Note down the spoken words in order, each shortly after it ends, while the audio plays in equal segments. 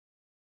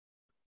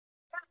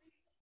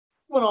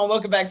What's going on?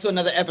 Welcome back to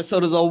another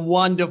episode of the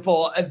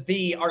wonderful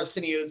The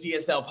Arsenio's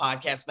ESL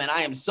podcast, man.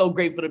 I am so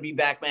grateful to be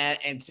back, man.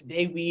 And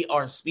today we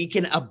are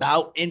speaking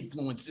about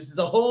influence. This is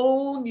a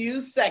whole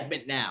new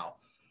segment now.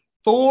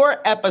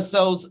 4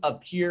 episodes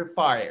of pure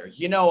fire.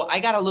 You know, I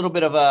got a little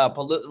bit of a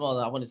well,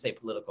 I want to say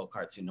political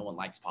cartoon. No one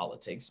likes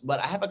politics, but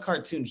I have a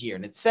cartoon here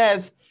and it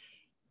says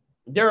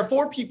there are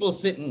 4 people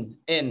sitting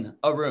in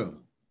a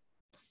room.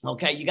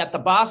 Okay, you got the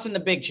boss in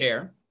the big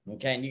chair.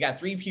 Okay, and you got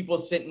 3 people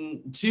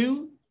sitting,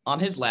 2 on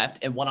his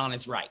left and 1 on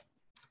his right.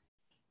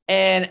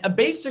 And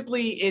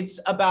basically, it's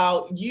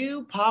about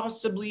you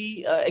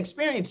possibly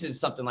experiencing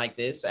something like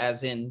this,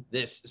 as in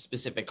this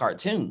specific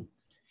cartoon.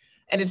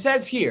 And it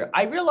says here,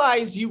 I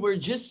realize you were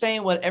just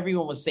saying what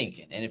everyone was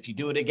thinking. And if you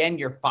do it again,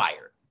 you're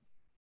fired.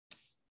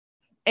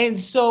 And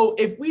so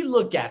if we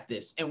look at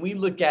this and we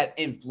look at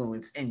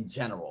influence in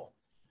general,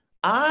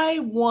 I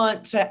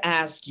want to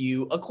ask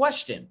you a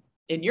question.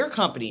 In your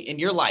company, in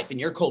your life, in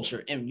your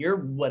culture, in your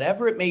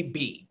whatever it may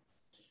be,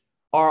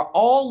 are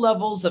all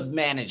levels of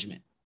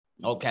management,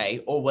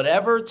 okay, or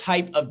whatever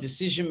type of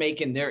decision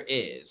making there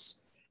is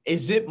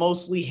it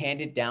mostly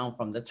handed down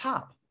from the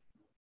top?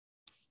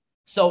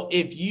 So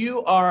if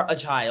you are a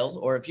child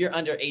or if you're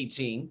under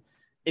 18,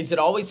 is it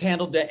always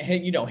handed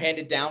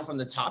down from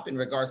the top in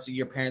regards to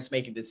your parents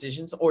making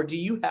decisions, or do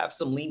you have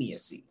some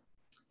leniency?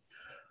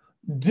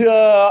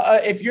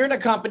 If you're in a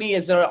company,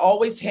 is it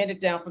always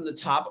handed down from the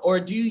top, or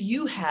do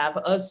you have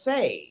a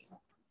say?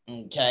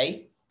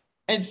 Okay.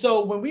 And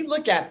so when we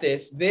look at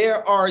this,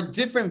 there are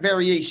different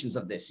variations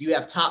of this. You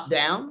have top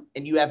down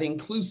and you have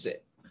inclusive.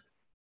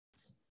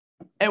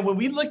 And when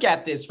we look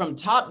at this from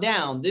top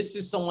down, this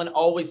is someone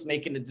always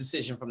making a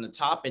decision from the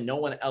top and no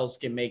one else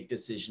can make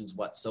decisions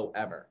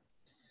whatsoever.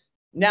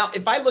 Now,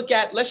 if I look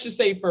at, let's just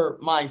say for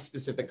my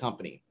specific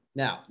company.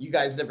 Now, you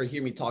guys never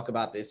hear me talk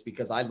about this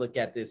because I look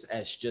at this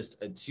as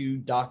just a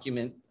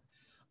 2-document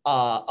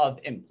of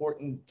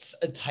importance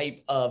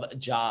type of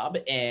job.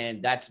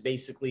 And that's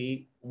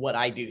basically what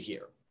I do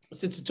here.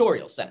 It's a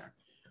tutorial center.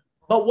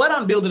 But what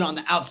I'm building on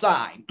the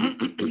outside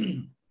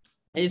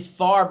is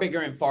far bigger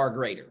and far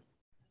greater.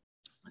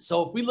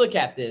 So if we look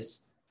at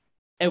this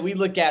and we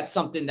look at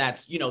something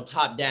that's,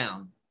 top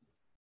down,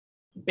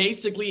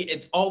 basically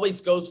it always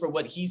goes for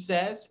what he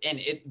says, and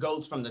it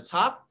goes from the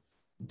top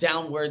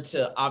downward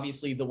to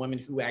obviously the women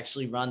who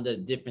actually run the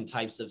different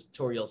types of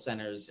tutorial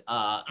centers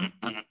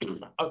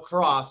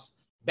across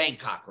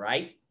Bangkok,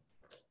 right?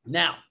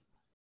 Now,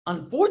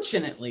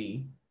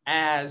 unfortunately,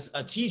 as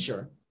a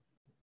teacher,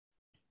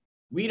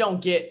 we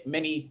don't get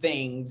many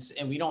things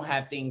and we don't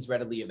have things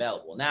readily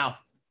available. Now,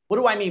 what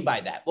do I mean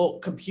by that? Well,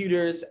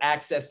 computers,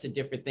 access to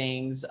different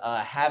things,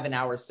 having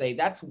our say.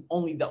 That's the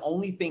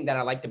only thing that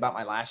I liked about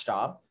my last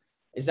job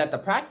is that the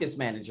practice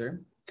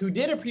manager, who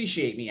did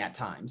appreciate me at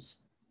times,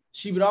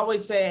 she would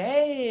always say,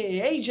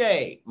 hey,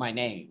 AJ, my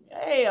name.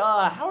 Hey,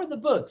 how are the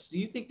books? Do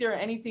you think there are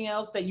anything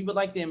else that you would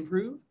like to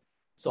improve?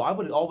 So I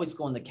would always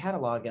go in the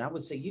catalog and I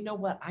would say, you know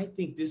what? I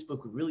think this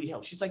book would really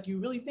help. She's like, you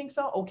really think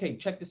so? Okay,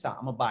 check this out.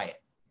 I'm going to buy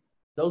it.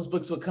 Those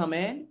books would come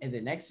in and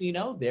the next thing you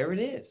know, there it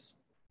is.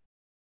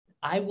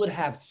 I would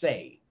have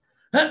say,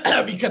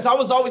 because I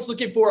was always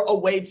looking for a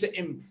way to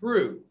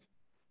improve,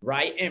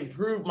 right?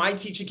 Improve my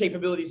teaching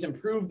capabilities,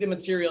 improve the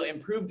material,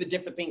 improve the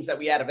different things that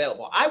we had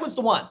available. I was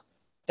the one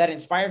that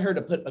inspired her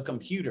to put a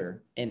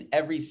computer in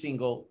every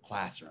single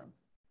classroom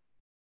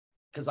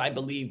because I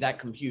believe that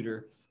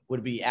computer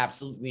would be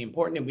absolutely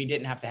important and we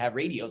didn't have to have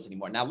radios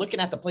anymore. Now, looking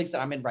at the place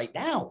that I'm in right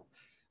now,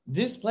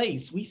 this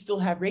place, we still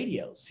have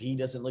radios. He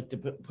doesn't look to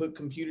put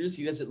computers.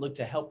 He doesn't look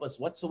to help us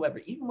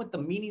whatsoever, even with the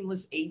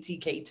meaningless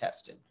ATK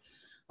testing.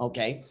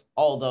 Okay,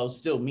 although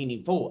still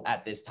meaningful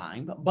at this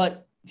time,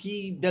 but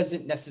he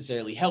doesn't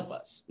necessarily help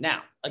us.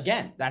 Now,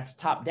 again, that's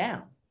top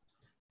down.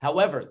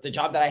 However, the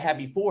job that I had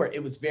before,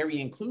 it was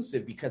very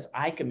inclusive because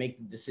I could make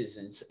the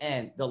decisions.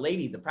 And the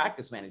lady, the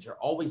practice manager,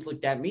 always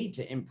looked at me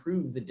to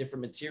improve the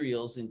different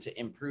materials and to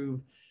improve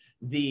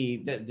the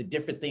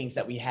different things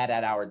that we had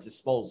at our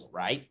disposal,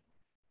 right?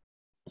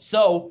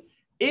 So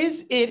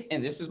is it,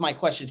 and this is my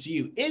question to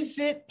you, is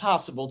it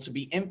possible to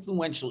be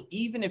influential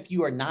even if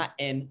you are not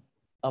in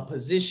a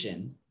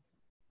position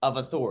of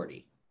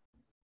authority?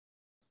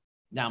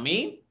 Now,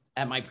 me,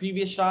 at my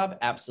previous job,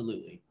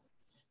 absolutely.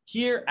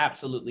 Here,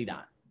 absolutely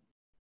not.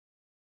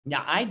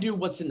 Now, I do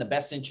what's in the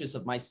best interest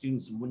of my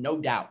students, no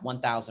doubt,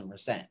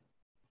 1,000%.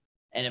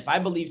 And if I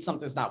believe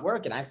something's not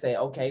working, I say,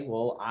 okay,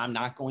 well, I'm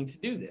not going to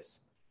do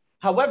this.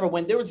 However,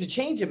 when there was a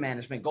change in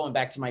management, going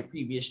back to my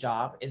previous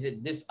job,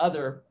 and this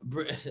other,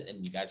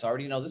 and you guys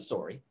already know the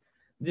story,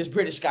 this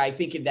British guy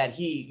thinking that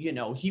he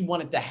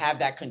wanted to have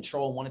that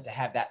control, wanted to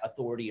have that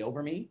authority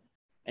over me.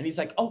 And he's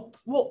like, oh,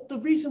 well, the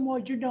reason why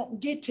you're not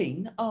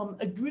getting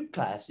a group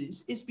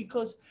classes is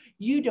because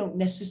you don't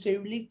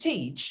necessarily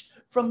teach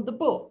from the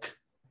book.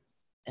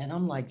 And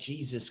I'm like,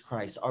 Jesus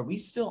Christ, are we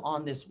still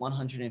on this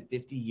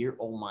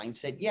 150-year-old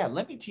mindset? Yeah,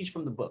 let me teach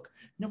from the book.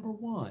 Number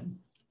one,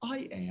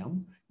 I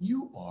am,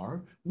 you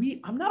are,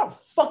 I'm not a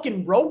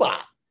fucking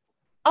robot.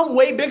 I'm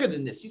way bigger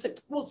than this. He's like,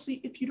 well,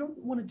 see, if you don't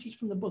want to teach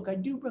from the book, I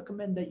do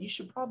recommend that you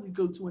should probably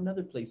go to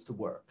another place to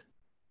work.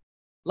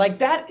 Like,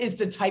 that is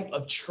the type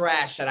of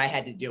trash that I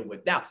had to deal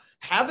with. Now,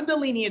 having the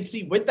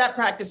leniency with that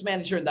practice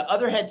manager and the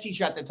other head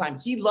teacher at the time,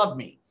 he loved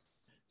me.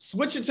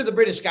 Switching to the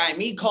British guy,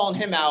 me calling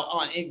him out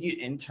on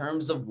in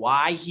terms of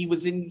why he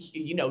was in,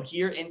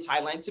 here in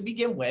Thailand to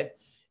begin with.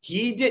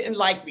 He didn't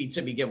like me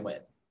to begin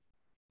with.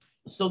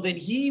 So then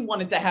he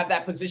wanted to have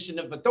that position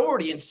of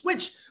authority and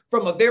switch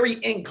from a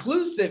very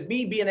inclusive,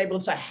 me being able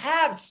to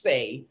have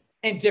say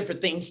in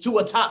different things, to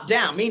a top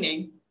down,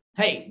 meaning,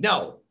 hey,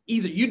 no,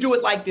 either you do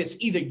it like this,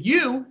 either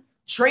you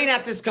train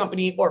at this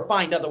company or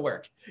find other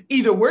work.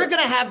 Either we're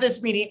going to have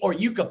this meeting or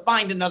you could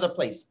find another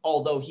place.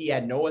 Although he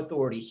had no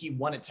authority, he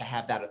wanted to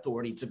have that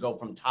authority to go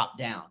from top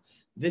down.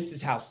 This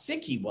is how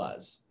sick he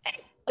was. And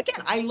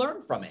again, I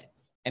learned from it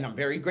and I'm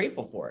very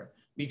grateful for it.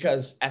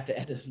 Because at the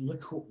end of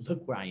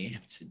look where I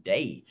am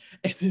today.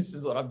 And this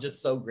is what I'm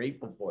just so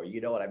grateful for.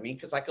 You know what I mean?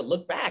 Because I could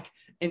look back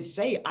and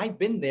say, I've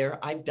been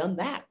there, I've done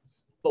that.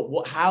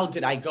 But how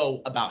did I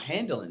go about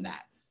handling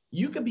that?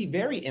 You could be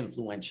very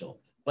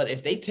influential, but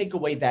if they take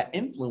away that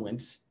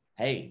influence,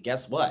 hey,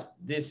 guess what?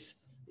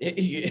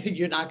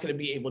 You're not going to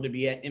be able to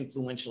be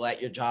influential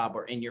at your job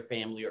or in your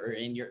family or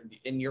in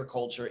your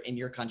culture, in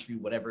your country,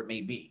 whatever it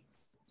may be.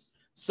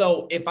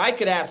 So if I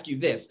could ask you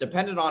this,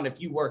 depending on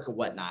if you work or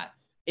whatnot,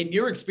 in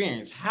your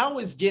experience, how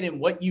is getting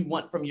what you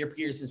want from your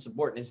peers and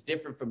subordinates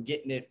different from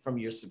getting it from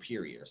your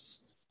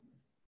superiors?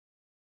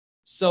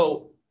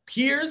 So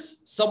peers,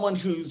 someone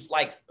who's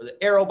like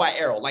arrow by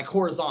arrow, like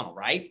horizontal,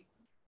 right?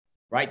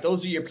 Right?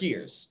 Those are your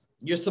peers.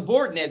 Your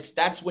subordinates,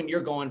 that's when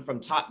you're going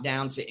from top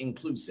down to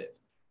inclusive.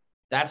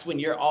 That's when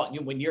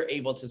you're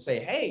able to say,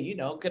 hey,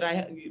 could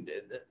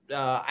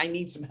I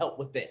need some help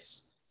with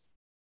this.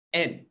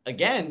 And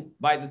again,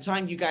 by the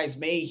time you guys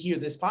may hear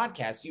this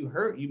podcast,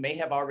 you may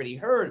have already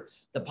heard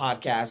the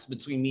podcast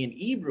between me and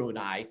Ebru and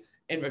I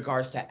in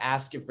regards to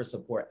asking for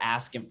support,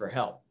 asking for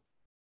help.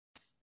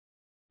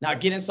 Now,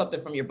 getting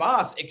something from your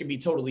boss, it can be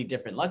totally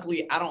different.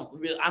 Luckily, I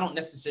don't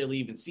necessarily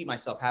even see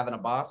myself having a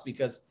boss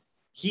because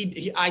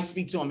I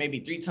speak to him maybe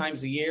 3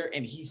 times a year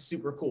and he's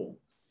super cool.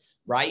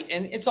 Right.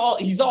 And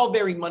he's all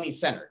very money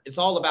centered. It's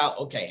all about,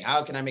 okay,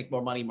 how can I make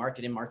more money?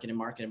 Marketing.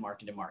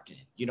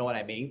 You know what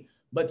I mean?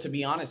 But to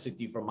be honest with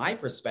you, from my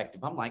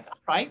perspective, I'm like, all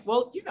right,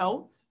 well,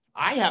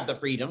 I have the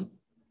freedom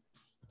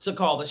to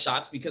call the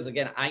shots because,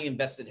 again, I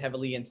invested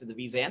heavily into the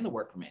visa and the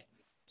work permit.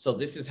 So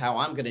this is how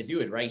I'm going to do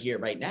it right here,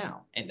 right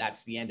now. And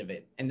that's the end of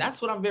it. And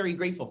that's what I'm very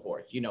grateful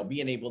for,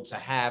 being able to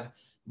have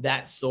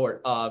that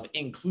sort of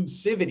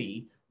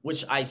inclusivity,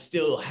 which I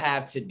still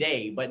have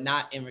today, but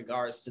not in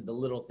regards to the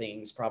little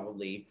things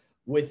probably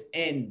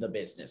within the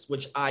business,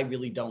 which I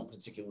really don't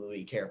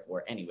particularly care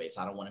for anyways.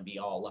 I don't want to be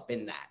all up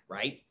in that,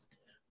 right?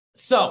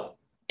 So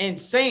in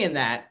saying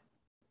that,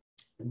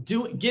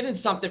 getting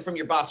something from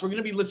your boss, we're going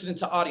to be listening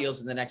to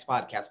audios in the next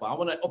podcast, but I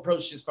want to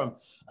approach this from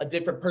a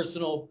different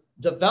personal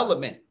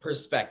development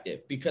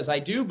perspective, because I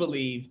do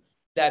believe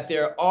that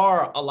there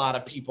are a lot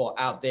of people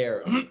out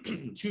there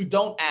who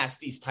don't ask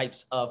these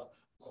types of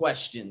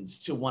questions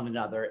to one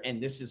another.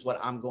 And this is what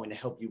I'm going to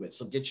help you with.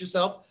 So get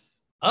yourself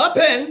a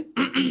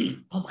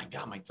pen. Oh my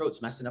God, my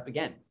throat's messing up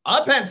again.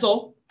 A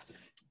pencil.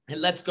 And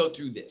let's go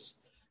through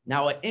this.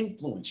 Now, an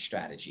influence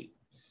strategy.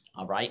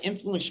 All right.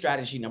 Influence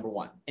strategy number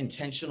 1,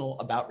 intentional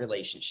about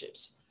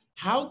relationships.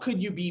 How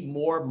could you be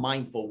more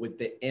mindful with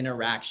the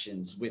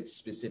interactions with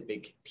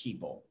specific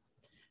people?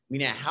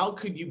 Meaning, how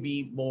could you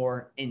be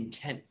more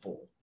intentful?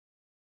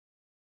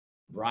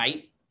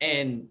 Right.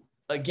 And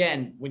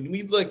again, when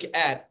we look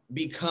at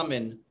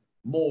becoming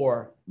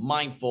more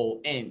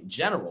mindful in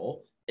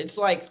general, it's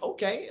like,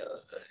 okay,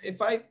 if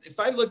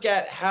I look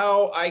at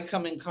how I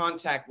come in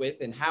contact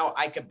with and how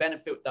I could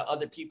benefit the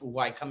other people who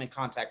I come in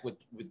contact with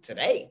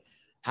today,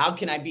 how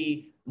can I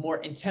be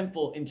more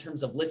intentful in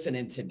terms of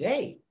listening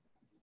today?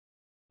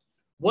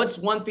 What's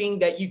one thing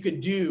that you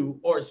could do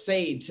or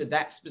say to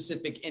that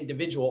specific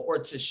individual, or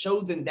to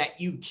show them that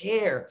you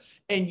care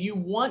and you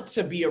want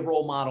to be a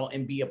role model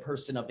and be a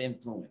person of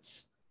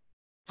influence?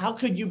 How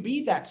could you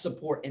be that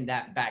support in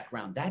that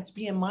background? That's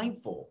being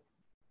mindful.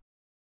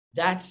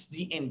 That's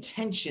the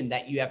intention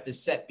that you have to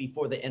set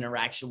before the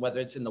interaction, whether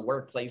it's in the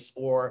workplace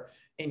or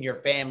in your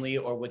family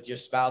or with your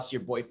spouse,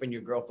 your boyfriend,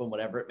 your girlfriend,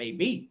 whatever it may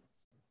be.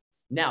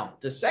 Now,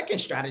 the second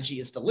strategy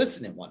is the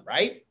listening one,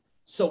 right?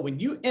 So when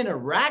you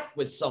interact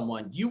with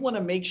someone, you want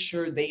to make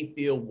sure they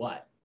feel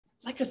what?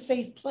 Like a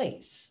safe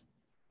place.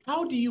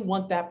 How do you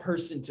want that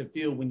person to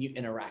feel when you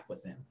interact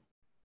with them?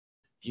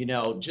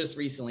 Just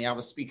recently I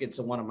was speaking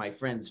to one of my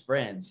friends,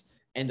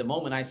 and the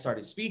moment I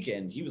started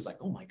speaking, he was like,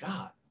 oh my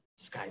God,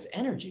 this guy's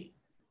energy.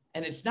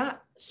 And it's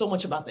not so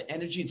much about the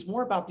energy, it's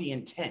more about the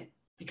intent,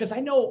 because I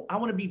know I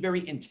want to be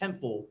very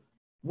intentful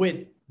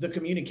with the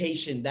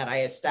communication that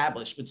I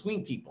establish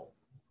between people.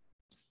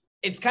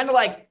 It's kind of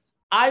like,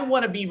 I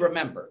want to be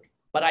remembered,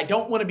 but I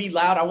don't want to be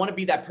loud. I want to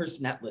be that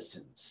person that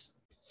listens.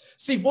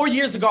 See, 4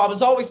 years ago, I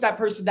was always that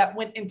person that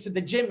went into the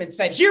gym and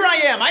said, here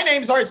I am. My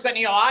name's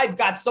Arsenio. I've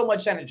got so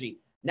much energy.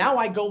 Now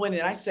I go in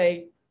and I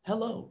say,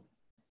 hello,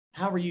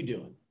 how are you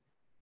doing?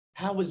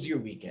 How was your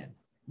weekend?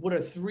 What are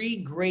three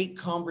great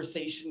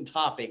conversation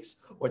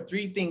topics or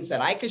three things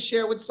that I could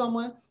share with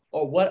someone?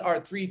 Or what are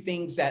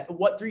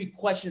what three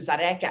questions that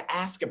I could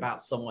ask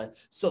about someone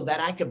so that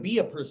I could be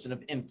a person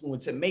of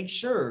influence and make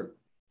sure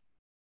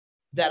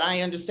that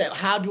I understand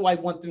how do I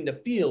want them to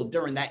feel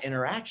during that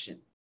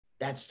interaction?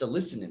 That's the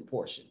listening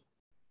portion.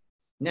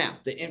 Now,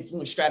 the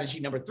influence strategy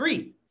number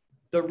 3,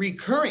 the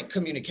recurrent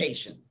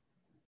communication.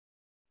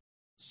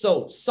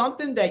 So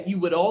something that you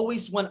would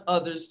always want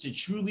others to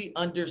truly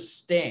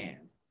understand.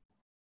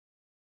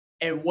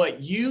 And what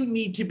you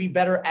need to be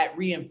better at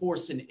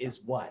reinforcing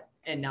is what?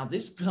 And now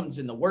this comes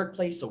in the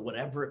workplace or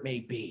whatever it may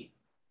be.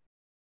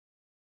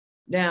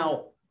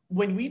 Now,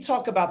 when we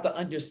talk about the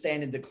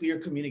understanding, the clear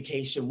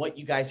communication, what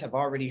you guys have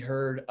already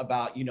heard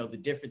about, the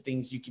different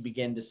things you can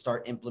begin to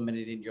start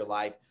implementing in your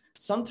life.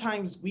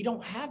 Sometimes we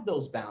don't have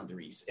those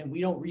boundaries and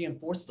we don't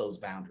reinforce those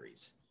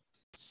boundaries.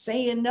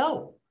 Saying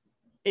no.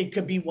 It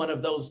could be one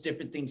of those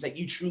different things that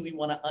you truly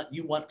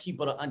want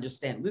people to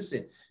understand.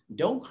 Listen,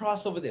 don't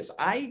cross over this.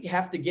 I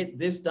have to get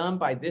this done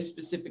by this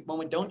specific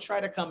moment. Don't try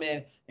to come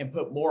in and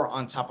put more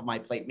on top of my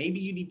plate. Maybe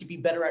you need to be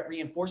better at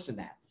reinforcing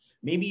that.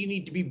 Maybe you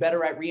need to be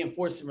better at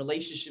reinforcing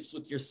relationships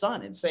with your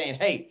son and saying,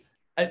 hey,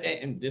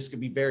 and this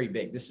could be very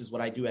big. This is what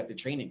I do at the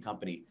training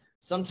company.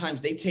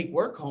 Sometimes they take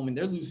work home and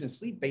they're losing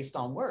sleep based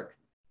on work.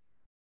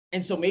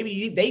 And so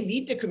maybe they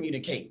need to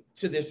communicate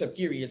to their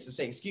superiors to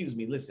say, excuse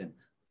me, listen,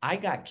 I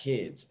got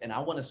kids and I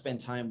want to spend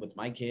time with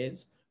my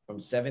kids from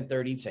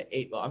 7:30 to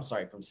 8. Well, I'm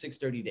sorry, from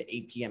 6:30 to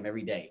 8 p.m.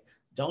 every day.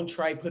 Don't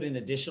try put an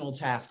additional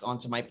task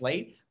onto my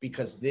plate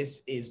because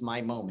this is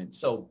my moment.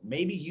 So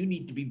maybe you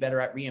need to be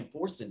better at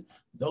reinforcing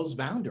those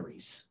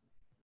boundaries.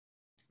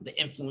 The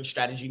influence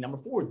strategy number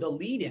 4, the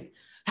lead-in.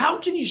 How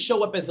can you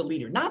show up as a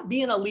leader? Not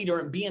being a leader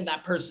and being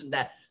that person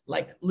that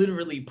like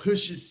literally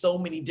pushes so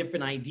many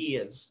different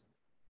ideas.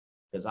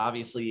 Because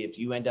obviously, if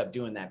you end up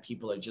doing that,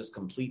 people are just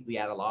completely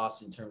at a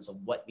loss in terms of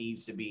what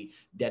needs to be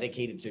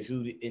dedicated to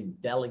who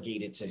and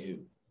delegated to who.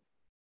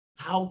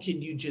 How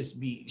can you just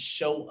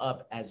show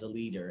up as a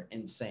leader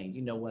and saying,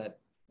 you know what,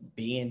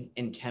 being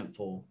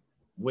intentful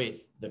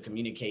with the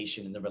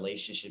communication and the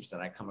relationships that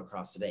I come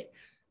across today,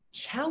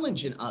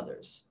 challenging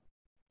others.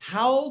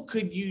 How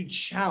could you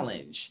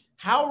challenge?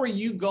 How are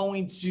you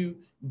going to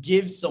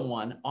give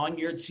someone on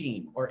your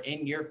team or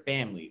in your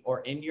family or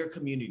in your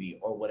community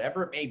or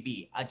whatever it may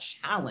be a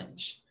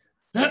challenge,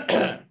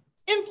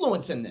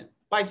 influencing them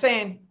by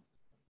saying,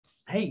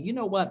 hey, you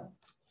know what?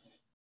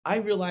 I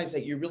realize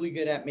that you're really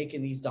good at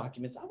making these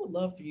documents. I would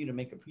love for you to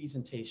make a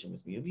presentation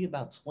with me. It'll be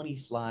about 20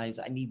 slides.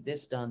 I need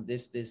this done,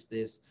 this,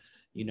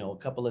 a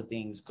couple of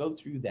things. Go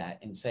through that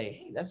and say,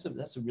 hey, that's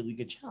a really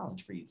good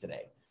challenge for you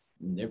today.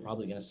 And they're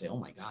probably going to say, oh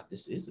my God,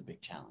 this is a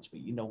big challenge. But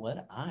you know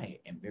what? I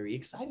am very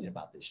excited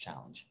about this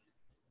challenge.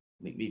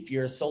 Maybe if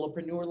you're a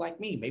solopreneur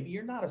like me, maybe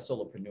you're not a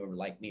solopreneur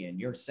like me, and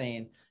you're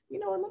saying, you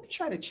know what, let me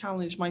try to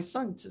challenge my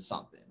son to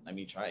something. Let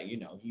me try,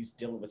 he's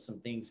dealing with some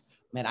things.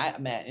 Man,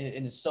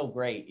 and it's so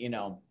great,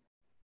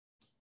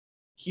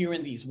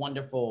 hearing these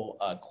wonderful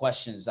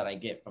questions that I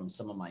get from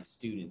some of my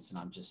students, and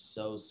I'm just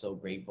so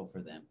grateful for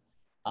them.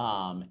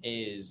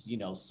 Is,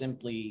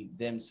 simply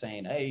them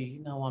saying,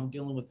 hey, I'm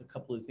dealing with a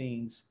couple of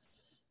things.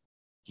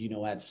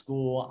 At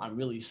school, I'm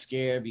really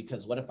scared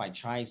because what if I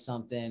try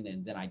something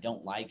and then I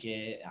don't like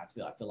it? I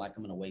feel like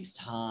I'm going to waste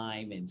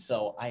time. And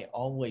so I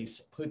always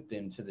put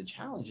them to the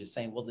challenge of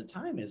saying, well, the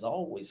time is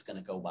always going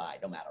to go by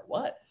no matter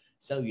what.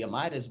 So you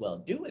might as well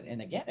do it.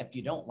 And again, if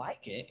you don't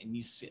like it and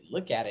you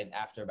look at it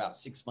after about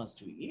 6 months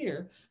to a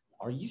year,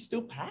 are you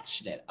still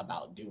passionate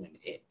about doing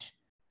it?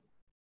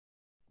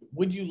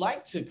 Would you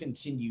like to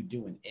continue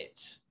doing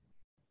it?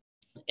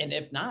 And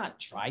if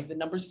not, try the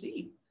number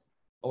C,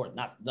 or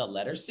not the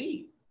letter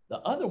C, the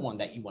other one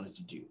that you wanted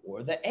to do,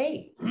 or the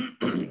A,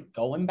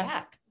 going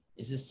back.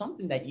 Is this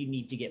something that you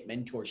need to get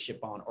mentorship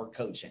on or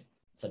coaching,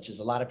 such as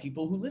a lot of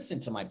people who listen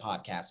to my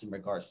podcast in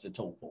regards to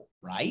TOEFL,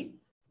 right?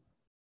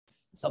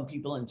 Some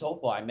people in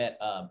TOEFL, I met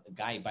a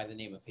guy by the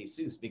name of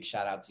Jesus, big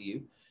shout out to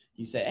you.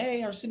 He said,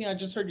 hey, Arsenio, I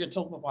just heard your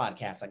TOEFL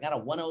podcast. I got a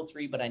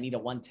 103, but I need a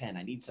 110.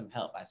 I need some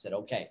help. I said,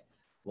 okay.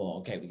 Well,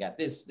 okay, we got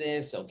this.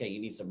 Okay, you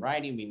need some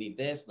writing. We need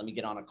this. Let me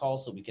get on a call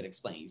so we can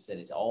explain. He said,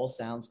 it all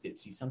sounds good.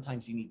 See,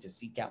 sometimes you need to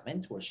seek out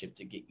mentorship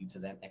to get you to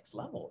that next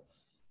level.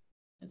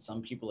 And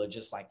some people are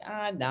just like,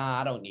 nah,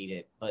 I don't need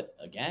it. But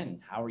again,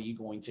 how are you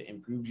going to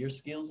improve your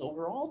skills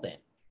overall then?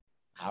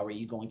 How are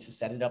you going to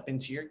set it up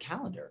into your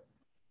calendar?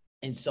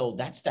 And so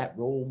that's that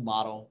role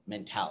model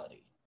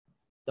mentality,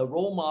 the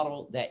role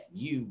model that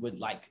you would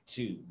like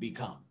to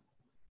become.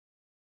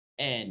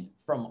 And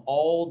from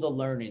all the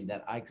learning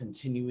that I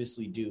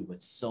continuously do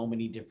with so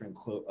many different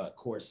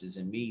courses,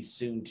 and me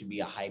soon to be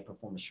a high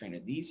performance trainer,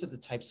 these are the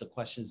types of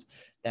questions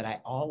that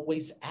I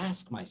always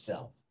ask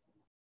myself.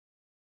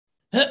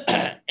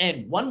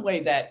 And one way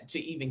that to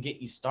even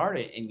get you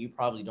started, and you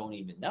probably don't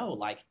even know,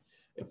 like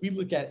if we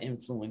look at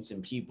influence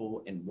in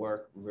people in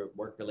work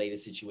related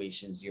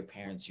situations, your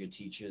parents, your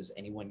teachers,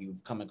 anyone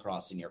you've come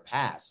across in your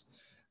past,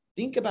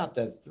 think about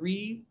the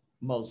 3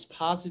 most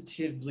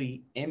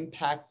positively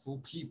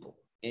impactful people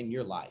in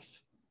your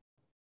life,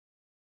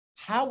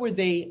 how were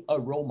they a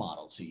role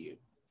model to you?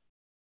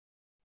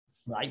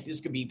 Right?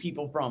 This could be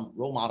people from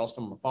role models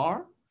from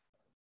afar.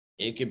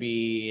 It could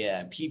be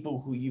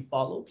people who you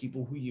follow,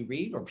 people who you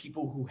read, or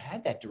people who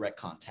had that direct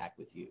contact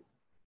with you.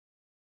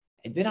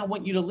 And then I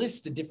want you to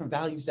list the different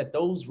values that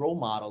those role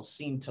models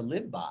seem to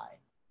live by.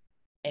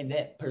 And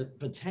that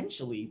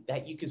potentially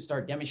that you can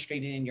start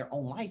demonstrating in your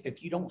own life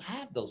if you don't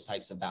have those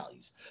types of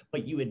values,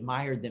 but you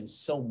admire them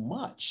so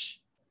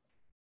much.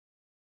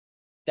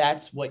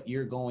 That's what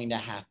you're going to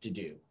have to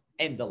do.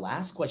 And the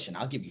last question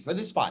I'll give you for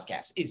this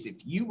podcast is,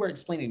 if you were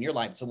explaining your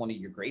life to one of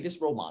your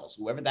greatest role models,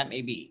 whoever that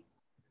may be,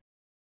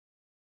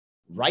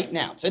 right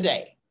now,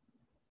 today,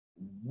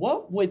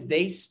 what would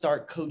they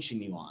start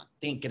coaching you on,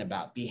 thinking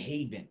about,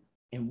 behaving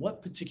in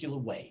what particular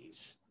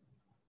ways?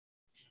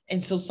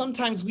 And so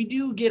sometimes we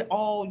do get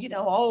all,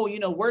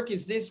 work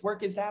is this,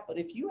 work is that. But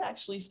if you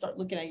actually start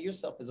looking at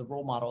yourself as a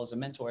role model, as a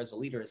mentor, as a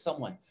leader, as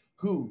someone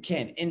who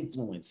can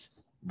influence,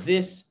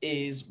 this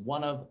is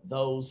one of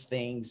those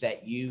things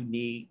that you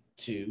need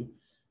to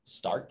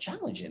start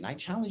challenging. I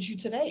challenge you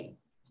today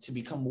to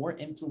become more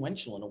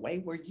influential in a way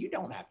where you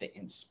don't have to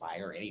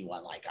inspire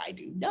anyone like I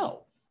do.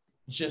 No,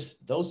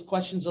 just those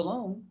questions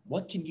alone.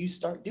 What can you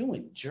start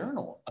doing?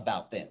 Journal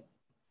about them.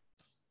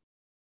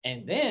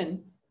 And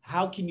then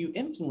how can you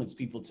influence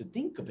people to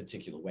think a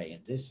particular way?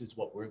 And this is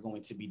what we're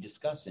going to be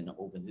discussing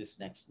over this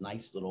next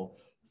nice little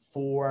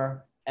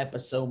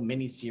 4-episode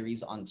mini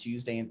series on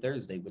Tuesday and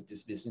Thursday with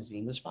this Business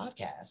English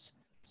podcast.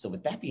 So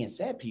with that being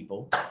said,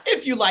 people,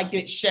 if you liked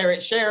it, share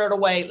it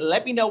away.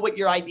 Let me know what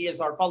your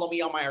ideas are. Follow me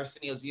on my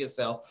Arsenio's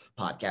ESL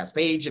podcast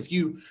page. If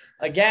you,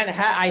 again,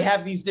 I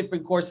have these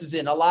different courses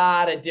in a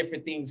lot of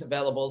different things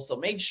available. So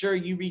make sure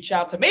you reach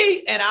out to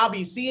me and I'll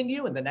be seeing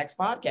you in the next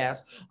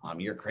podcast.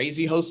 I'm your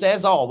crazy host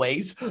as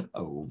always,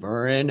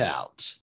 over and out.